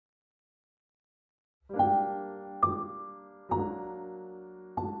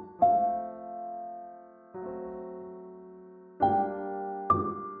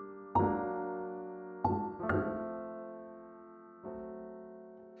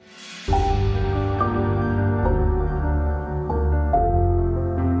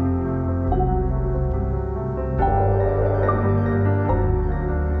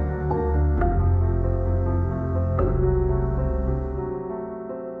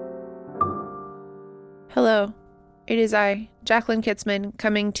Hello, it is I, Jacqueline Kitzman,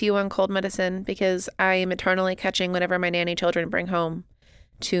 coming to you on Cold Medicine because I am eternally catching whatever my nanny children bring home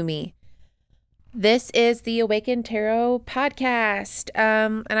to me. This is the Awakened Tarot podcast,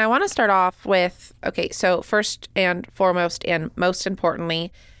 and I want to start off with, so first and foremost and most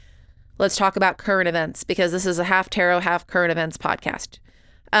importantly, let's talk about current events because this is a half tarot, half current events podcast.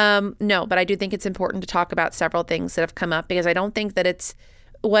 No, but I do think it's important to talk about several things that have come up because I don't think that it's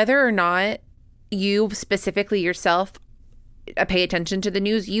whether or not you specifically yourself pay attention to the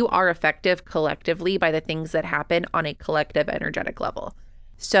news, you are affected collectively by the things that happen on a collective energetic level.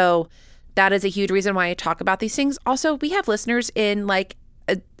 So that is a huge reason why I talk about these things. Also, we have listeners in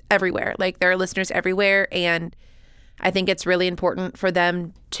everywhere. Like there are listeners everywhere. And I think it's really important for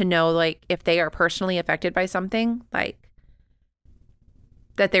them to know, if they are personally affected by something,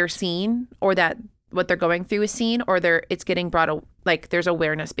 that they're seen or that what they're going through is seen or it's getting brought, there's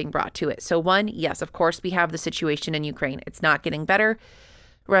awareness being brought to it. So one, yes, of course, we have the situation in Ukraine. It's not getting better.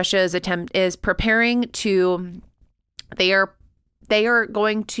 Russia's attempt is preparing to, they are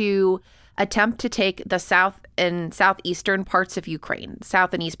going to attempt to take the south and southeastern parts of Ukraine,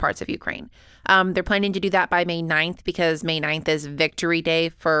 south and east parts of Ukraine. They're planning to do that by May 9th because May 9th is Victory Day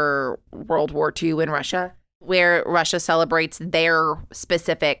for World War II in Russia, where Russia celebrates their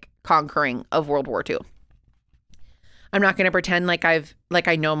specific conquering of World War II. I'm not going to pretend like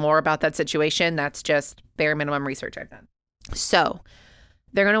I know more about that situation. That's just bare minimum research I've done. So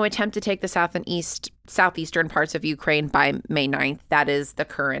they're going to attempt to take the south and southeastern parts of Ukraine by May 9th. That is the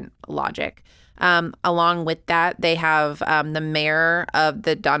current logic. Along with that, they have the mayor of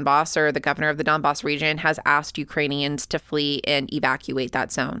the Donbass or the governor of the Donbass region has asked Ukrainians to flee and evacuate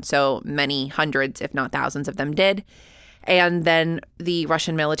that zone. So many hundreds, if not thousands of them did. And then the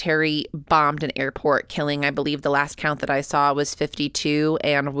Russian military bombed an airport, killing, I believe the last count that I saw was 52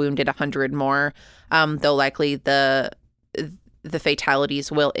 and wounded 100 more, though likely the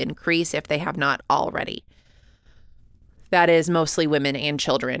fatalities will increase if they have not already. That is mostly women and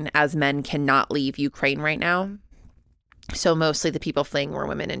children, as men cannot leave Ukraine right now. So mostly the people fleeing were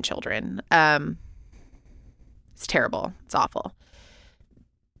women and children. It's terrible. It's awful.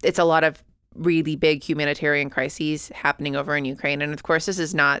 It's a lot of really big humanitarian crises happening over in Ukraine. And of course, this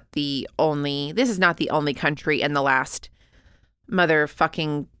is not the only country in the last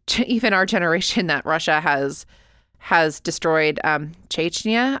motherfucking, even our generation that Russia has destroyed.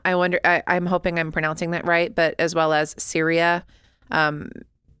 Chechnya, I'm hoping I'm pronouncing that right, but as well as Syria,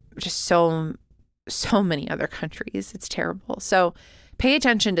 just so many other countries. It's terrible. So pay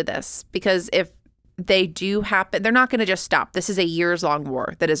attention to this because if they do happen, they're not going to just stop. This is a years-long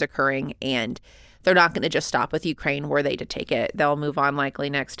war that is occurring, and they're not going to just stop with Ukraine were they to take it. They'll move on likely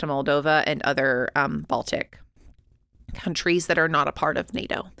next to Moldova and other Baltic countries that are not a part of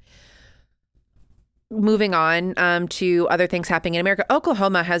NATO. Moving on to other things happening in America.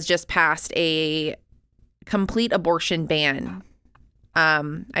 Oklahoma has just passed a complete abortion ban.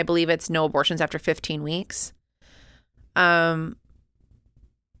 I believe it's no abortions after 15 weeks.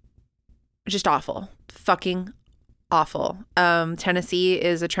 Just awful. Fucking awful. Tennessee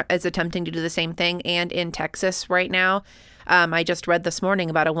is attempting to do the same thing. And in Texas right now, I just read this morning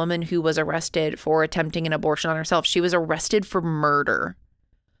about a woman who was arrested for attempting an abortion on herself. She was arrested for murder.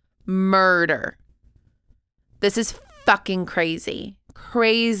 Murder. This is fucking crazy.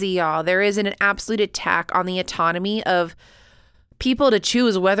 Crazy, y'all. There is an absolute attack on the autonomy of people to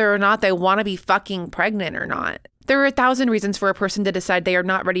choose whether or not they want to be fucking pregnant or not. There are 1,000 reasons for a person to decide they are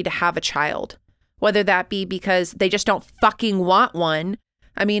not ready to have a child, whether that be because they just don't fucking want one.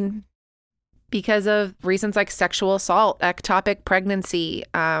 I mean, because of reasons like sexual assault, ectopic pregnancy.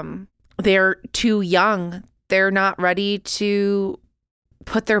 They're too young. They're not ready to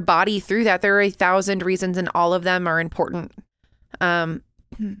put their body through that. There are 1,000 reasons and all of them are important.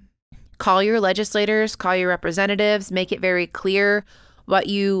 Call your legislators, call your representatives, make it very clear what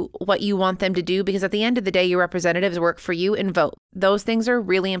you want them to do, because at the end of the day, your representatives work for you and vote. Those things are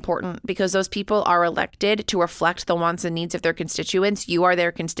really important because those people are elected to reflect the wants and needs of their constituents. You are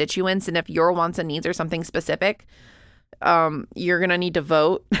their constituents. And if your wants and needs are something specific, you're going to need to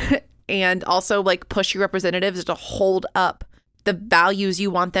vote and also push your representatives to hold up the values you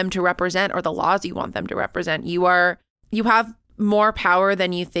want them to represent or the laws you want them to represent. You have more power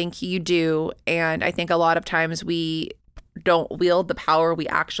than you think you do. And I think a lot of times we don't wield the power we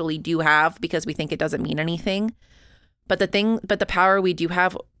actually do have because we think it doesn't mean anything. But the power we do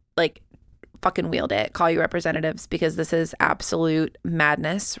have, fucking wield it. Call your representatives because this is absolute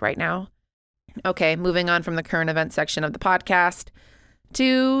madness right now. Okay, moving on from the current event section of the podcast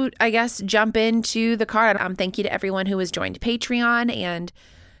to, I guess, jump into the card. Thank you to everyone who has joined Patreon and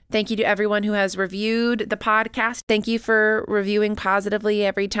Thank you to everyone who has reviewed the podcast. Thank you for reviewing positively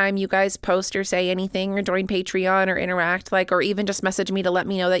every time you guys post or say anything or join Patreon or interact, or even just message me to let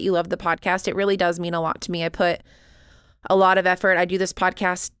me know that you love the podcast. It really does mean a lot to me. I put a lot of effort. I do this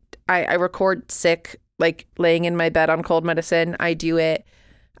podcast. I record sick, laying in my bed on cold medicine. I do it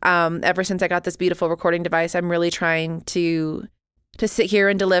ever since I got this beautiful recording device. I'm really trying to sit here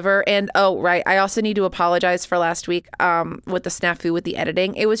and deliver. And I also need to apologize for last week with the snafu with the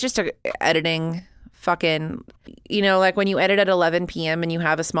editing. It was just a editing fucking, when you edit at 11 p.m. and you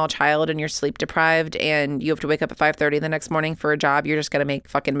have a small child and you're sleep deprived and you have to wake up at 5:30 the next morning for a job, you're just going to make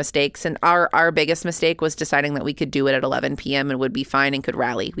fucking mistakes. And our biggest mistake was deciding that we could do it at 11 p.m. and would be fine and could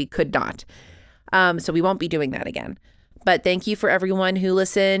rally. We could not. So we won't be doing that again. But thank you for everyone who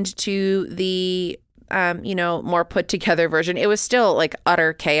listened to the more put together version. It was still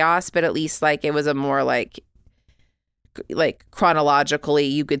utter chaos, but at least it was a more chronologically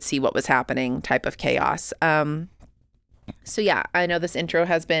you could see what was happening type of chaos. So yeah, I know this intro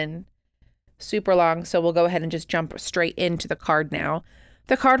has been super long, so we'll go ahead and just jump straight into the card now.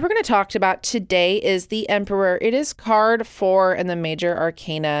 The card we're going to talk about today is the Emperor. It is card 4 in the Major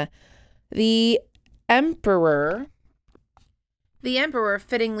Arcana. The Emperor,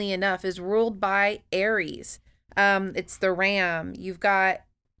 fittingly enough, is ruled by Aries. It's the ram. You've got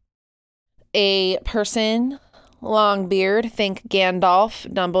a person, long beard, think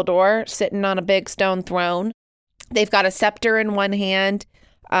Gandalf, Dumbledore, sitting on a big stone throne. They've got a scepter in one hand,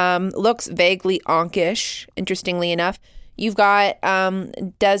 looks vaguely onkish, interestingly enough. You've got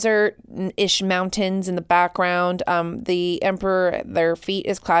desert-ish mountains in the background. The Emperor, their feet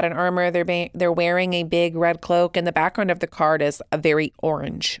is clad in armor. They're wearing a big red cloak, and the background of the card is a very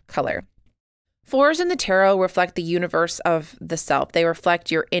orange color. 4s in the tarot reflect the universe of the self. They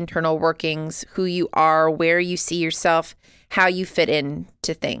reflect your internal workings, who you are, where you see yourself, how you fit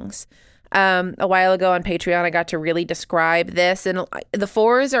into things. A while ago on Patreon, I got to really describe this, and the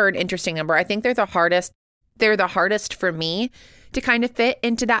 4s are an interesting number. I think they're the hardest. They're the hardest for me to kind of fit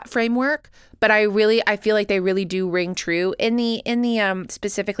into that framework, but I feel like they really do ring true in the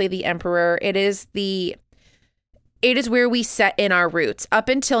specifically the Emperor. It is where we set in our roots up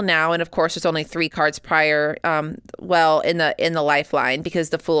until now. And of course, there's only 3 cards prior. In the lifeline,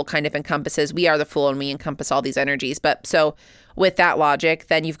 because the Fool kind of encompasses, we are the Fool and we encompass all these energies. But so with that logic,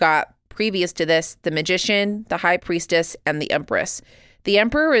 then you've got previous to this, the Magician, the High Priestess, and the Empress. The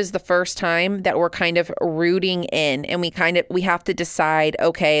Emperor is the first time that we're kind of rooting in, and we have to decide,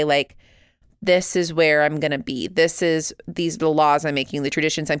 okay, this is where I'm going to be. These are the laws I'm making, the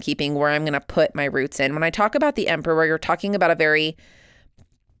traditions I'm keeping, where I'm going to put my roots in. When I talk about the Emperor, you're talking about a very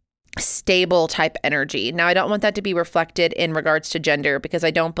stable type energy. Now, I don't want that to be reflected in regards to gender, because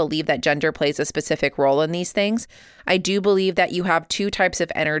I don't believe that gender plays a specific role in these things. I do believe that you have 2 types of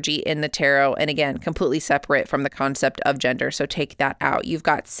energy in the tarot, and again, completely separate from the concept of gender. So take that out. You've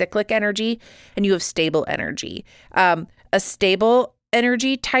got cyclic energy and you have stable energy. A stable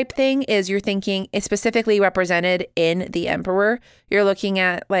energy type thing is you're thinking is specifically represented in the Emperor. You're looking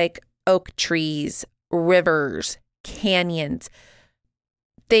at oak trees, rivers, canyons,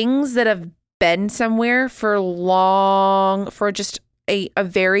 things that have been somewhere for just a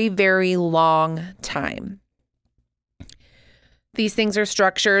very, very long time. These things are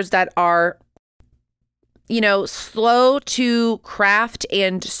structures that are, slow to craft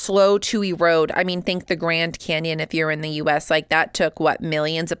and slow to erode. I mean, think the Grand Canyon if you're in the US. That took,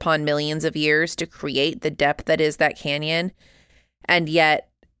 millions upon millions of years to create the depth that is that canyon. And yet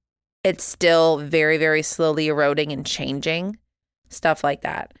it's still very, very slowly eroding and changing. Stuff like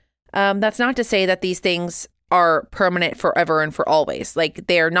that. That's not to say that these things are permanent forever and for always.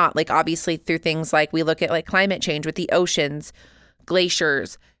 They are not. Obviously through things we look at climate change with the oceans,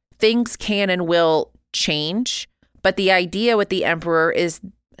 glaciers, things can and will change. But the idea with the Emperor is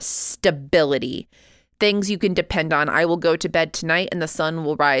stability. Things you can depend on. I will go to bed tonight and the sun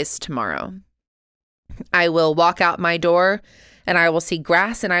will rise tomorrow. I will walk out my door and I will see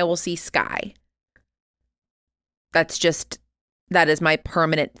grass and I will see sky. That is my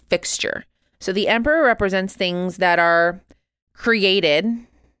permanent fixture. So the Emperor represents things that are created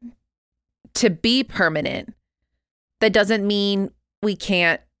to be permanent. That doesn't mean we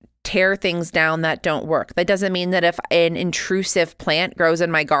can't tear things down that don't work. That doesn't mean that if an intrusive plant grows in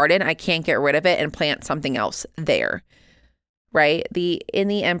my garden, I can't get rid of it and plant something else there. Right? In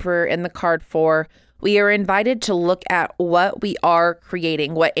the Emperor, in the card 4, we are invited to look at what we are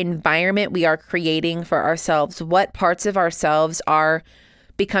creating, what environment we are creating for ourselves, what parts of ourselves are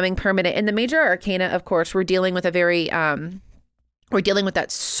becoming permanent. In the Major Arcana, of course, we're dealing with we're dealing with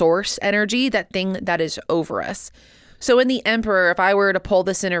that source energy, that thing that is over us. So in the Emperor, if I were to pull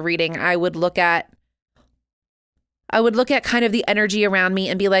this in a reading, I would look at kind of the energy around me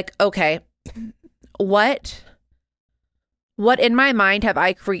and be like, okay, what in my mind have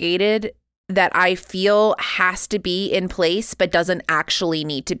I created that I feel has to be in place but doesn't actually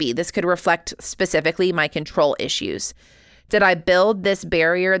need to be? This could reflect specifically my control issues. Did I build this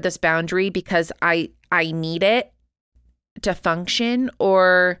barrier, this boundary because I need it to function,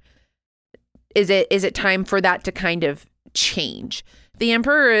 or is it time for that to kind of change? The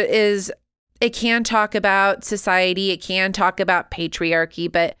Emperor it can talk about society, it can talk about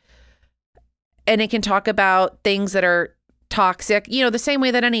patriarchy, and it can talk about things that are toxic, the same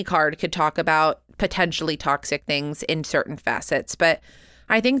way that any card could talk about potentially toxic things in certain facets. But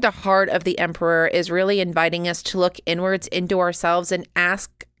I think the heart of the Emperor is really inviting us to look inwards into ourselves and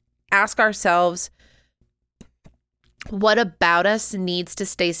ask ourselves, what about us needs to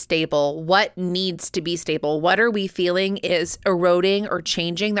stay stable? What needs to be stable? What are we feeling is eroding or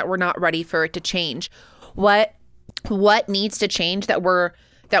changing that we're not ready for it to change? What needs to change that we're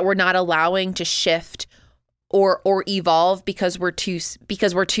not allowing to shift or evolve because we're too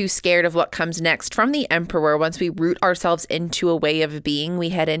scared of what comes next? From the Emperor, once we root ourselves into a way of being, we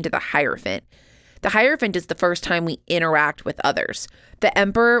head into the Hierophant. The Hierophant is the first time we interact with others. The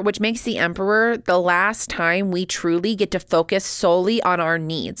Emperor, which makes the Emperor the last time we truly get to focus solely on our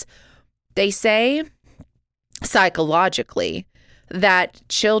needs. They say psychologically that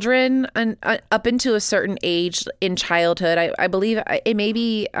children up into a certain age in childhood, I believe it may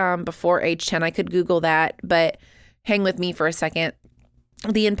be before age 10, I could Google that, but hang with me for a second.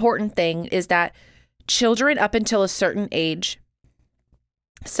 The important thing is that children up until a certain age,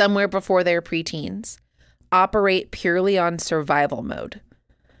 somewhere before their preteens, operate purely on survival mode.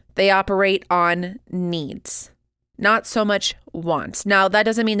 They operate on needs, not so much wants. Now, that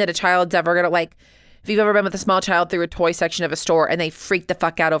doesn't mean that a child's ever going to, if you've ever been with a small child through a toy section of a store and they freak the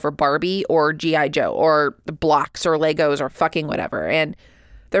fuck out over Barbie or G.I. Joe or blocks or Legos or fucking whatever, and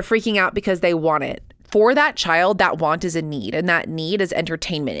they're freaking out because they want it. For that child, that want is a need, and that need is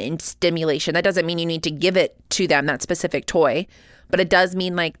entertainment and stimulation. That doesn't mean you need to give it to them, that specific toy, but it does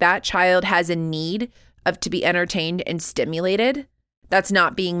mean that child has a need to be entertained and stimulated. That's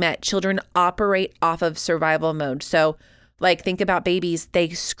not being met. Children operate off of survival mode. So think about babies, they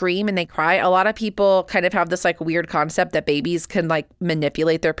scream and they cry. A lot of people kind of have this weird concept that babies can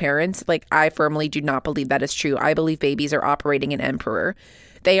manipulate their parents. I firmly do not believe that is true. I believe babies are operating in Emperor.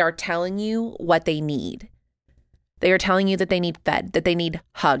 They are telling you what they need. They are telling you that they need fed, that they need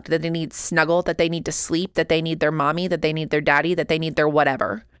hugged, that they need snuggled, that they need to sleep, that they need their mommy, that they need their daddy, that they need their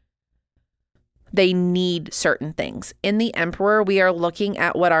whatever. They need certain things. In the Emperor, we are looking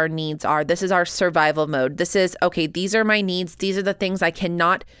at what our needs are. This is our survival mode. This is, okay, these are my needs. These are the things I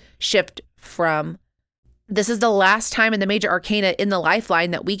cannot shift from. This is the last time in the major arcana in the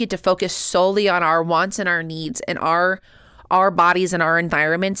lifeline that we get to focus solely on our wants and our needs and our bodies and our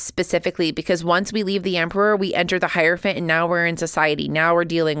environments specifically, because once we leave the Emperor, we enter the Hierophant, and now we're in society. Now we're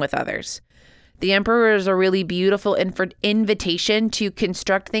dealing with others. The Emperor is a really beautiful invitation to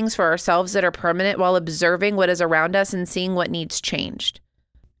construct things for ourselves that are permanent while observing what is around us and seeing what needs changed.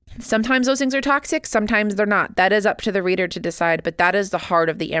 Sometimes those things are toxic, sometimes they're not. That is up to the reader to decide, but that is the heart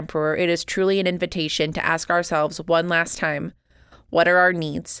of the Emperor. It is truly an invitation to ask ourselves one last time, what are our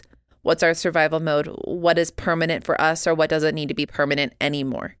needs? What's our survival mode? What is permanent for us, or what doesn't need to be permanent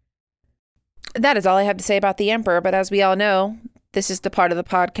anymore? That is all I have to say about the Emperor, but as we all know, this is the part of the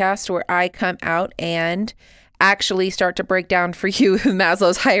podcast where I come out and actually start to break down for you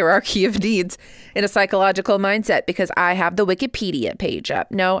Maslow's hierarchy of needs in a psychological mindset, because I have the Wikipedia page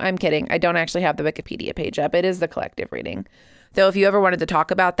up. No, I'm kidding. I don't actually have the Wikipedia page up. It is the collective reading. Though if you ever wanted to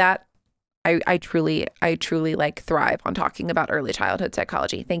talk about that, I truly thrive on talking about early childhood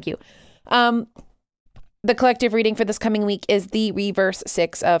psychology. Thank you. The collective reading for this coming week is the reverse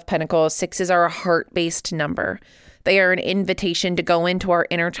 6 of Pentacles. 6s are a heart-based number. They are an invitation to go into our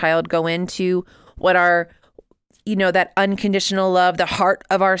inner child, go into what our, that unconditional love, the heart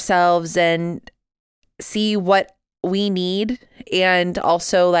of ourselves, and see what we need, and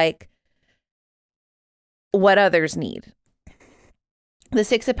also what others need. The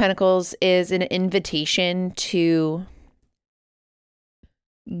 6 of Pentacles is an invitation to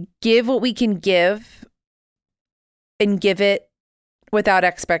give what we can give and give it without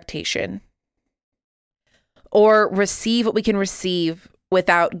expectation, or receive what we can receive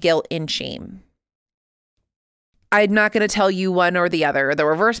without guilt and shame. I'm not going to tell you one or the other. The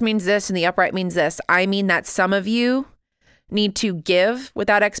reverse means this and the upright means this. I mean that some of you need to give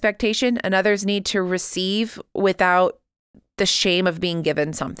without expectation and others need to receive without the shame of being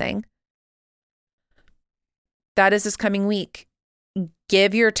given something. that is this coming week.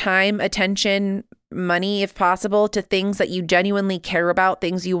 Give your time, attention, money, if possible, to things that you genuinely care about,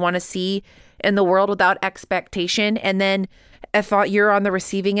 things you want to see in the world without expectation. And then if you're on the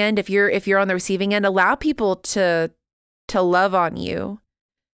receiving end, if you're on the receiving end, allow people to love on you.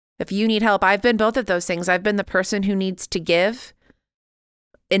 If you need help, I've been both of those things. I've been the person who needs to give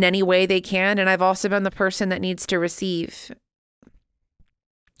in any way they can. And I've also been the person that needs to receive.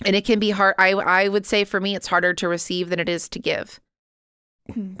 And it can be hard. I would say for me, it's harder to receive than it is to give.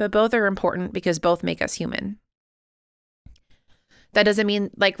 But both are important because both make us human. That doesn't mean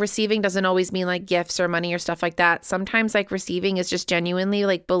like receiving doesn't always mean like gifts or money or stuff like that. Sometimes like receiving is just genuinely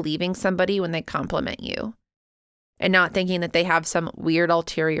like believing somebody when they compliment you and not thinking that they have some weird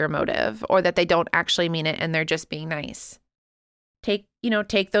ulterior motive or that they don't actually mean it and they're just being nice. Take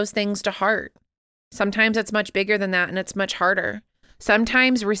those things to heart. Sometimes it's much bigger than that and it's much harder.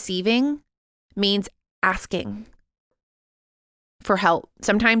 Sometimes receiving means asking for help.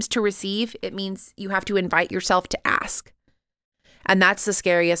 Sometimes to receive, it means you have to invite yourself to ask. And that's the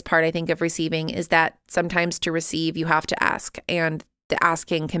scariest part, I think, of receiving is that sometimes to receive, you have to ask. And the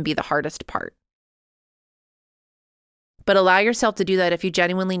asking can be the hardest part. But allow yourself to do that. If you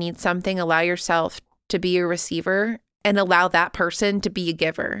genuinely need something, allow yourself to be a receiver and allow that person to be a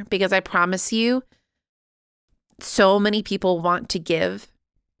giver. Because I promise you, so many people want to give.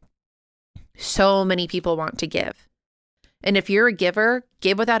 So many people want to give. And if you're a giver,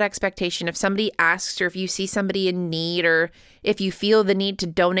 give without expectation. If somebody asks or if you see somebody in need or if you feel the need to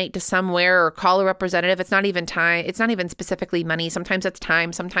donate to somewhere or call a representative, it's not even time. It's not even specifically money. Sometimes it's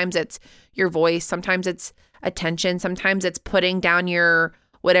time. Sometimes it's your voice. Sometimes it's attention. Sometimes it's putting down your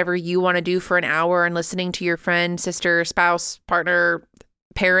whatever you want to do for an hour and listening to your friend, sister, spouse, partner,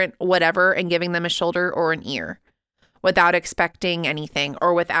 parent, whatever, and giving them a shoulder or an ear without expecting anything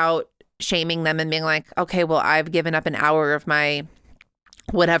or without shaming them and being like, okay, well, I've given up an hour of my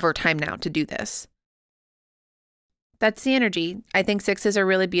whatever time now to do this. That's the energy. I think sixes are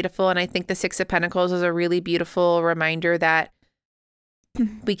really beautiful. And I think the Six of Pentacles is a really beautiful reminder that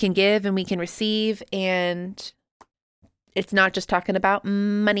we can give and we can receive. And it's not just talking about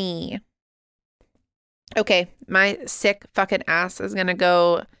money. Okay, my sick fucking ass is going to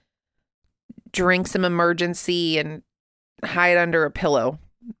go drink some emergency and hide under a pillow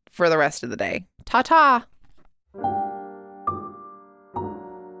for the rest of the day. Ta-ta.